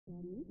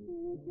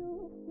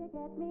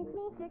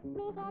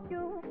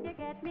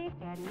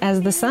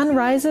As the sun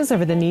rises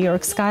over the New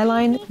York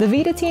skyline, the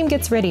Vita team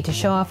gets ready to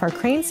show off our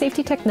crane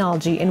safety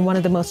technology in one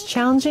of the most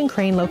challenging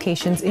crane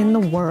locations in the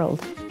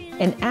world,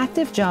 an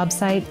active job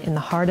site in the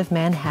heart of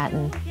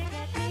Manhattan.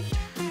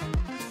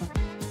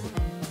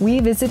 We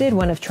visited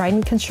one of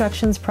Trident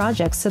Construction's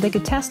projects so they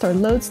could test our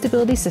load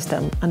stability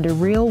system under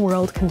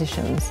real-world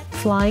conditions,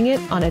 flying it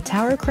on a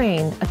tower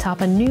crane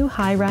atop a new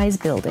high-rise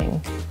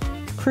building.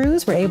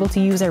 Crews were able to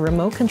use our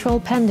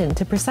remote-controlled pendant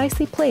to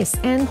precisely place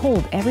and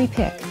hold every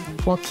pick,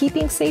 while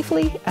keeping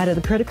safely out of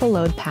the critical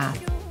load path.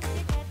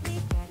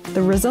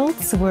 The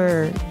results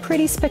were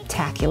pretty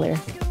spectacular.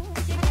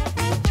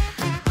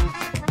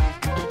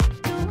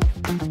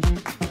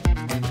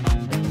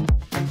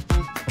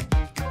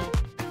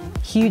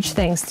 Huge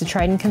thanks to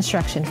Trident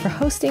Construction for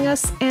hosting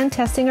us and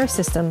testing our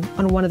system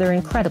on one of their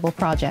incredible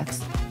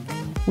projects.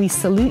 We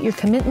salute your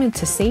commitment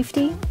to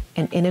safety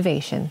and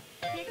innovation.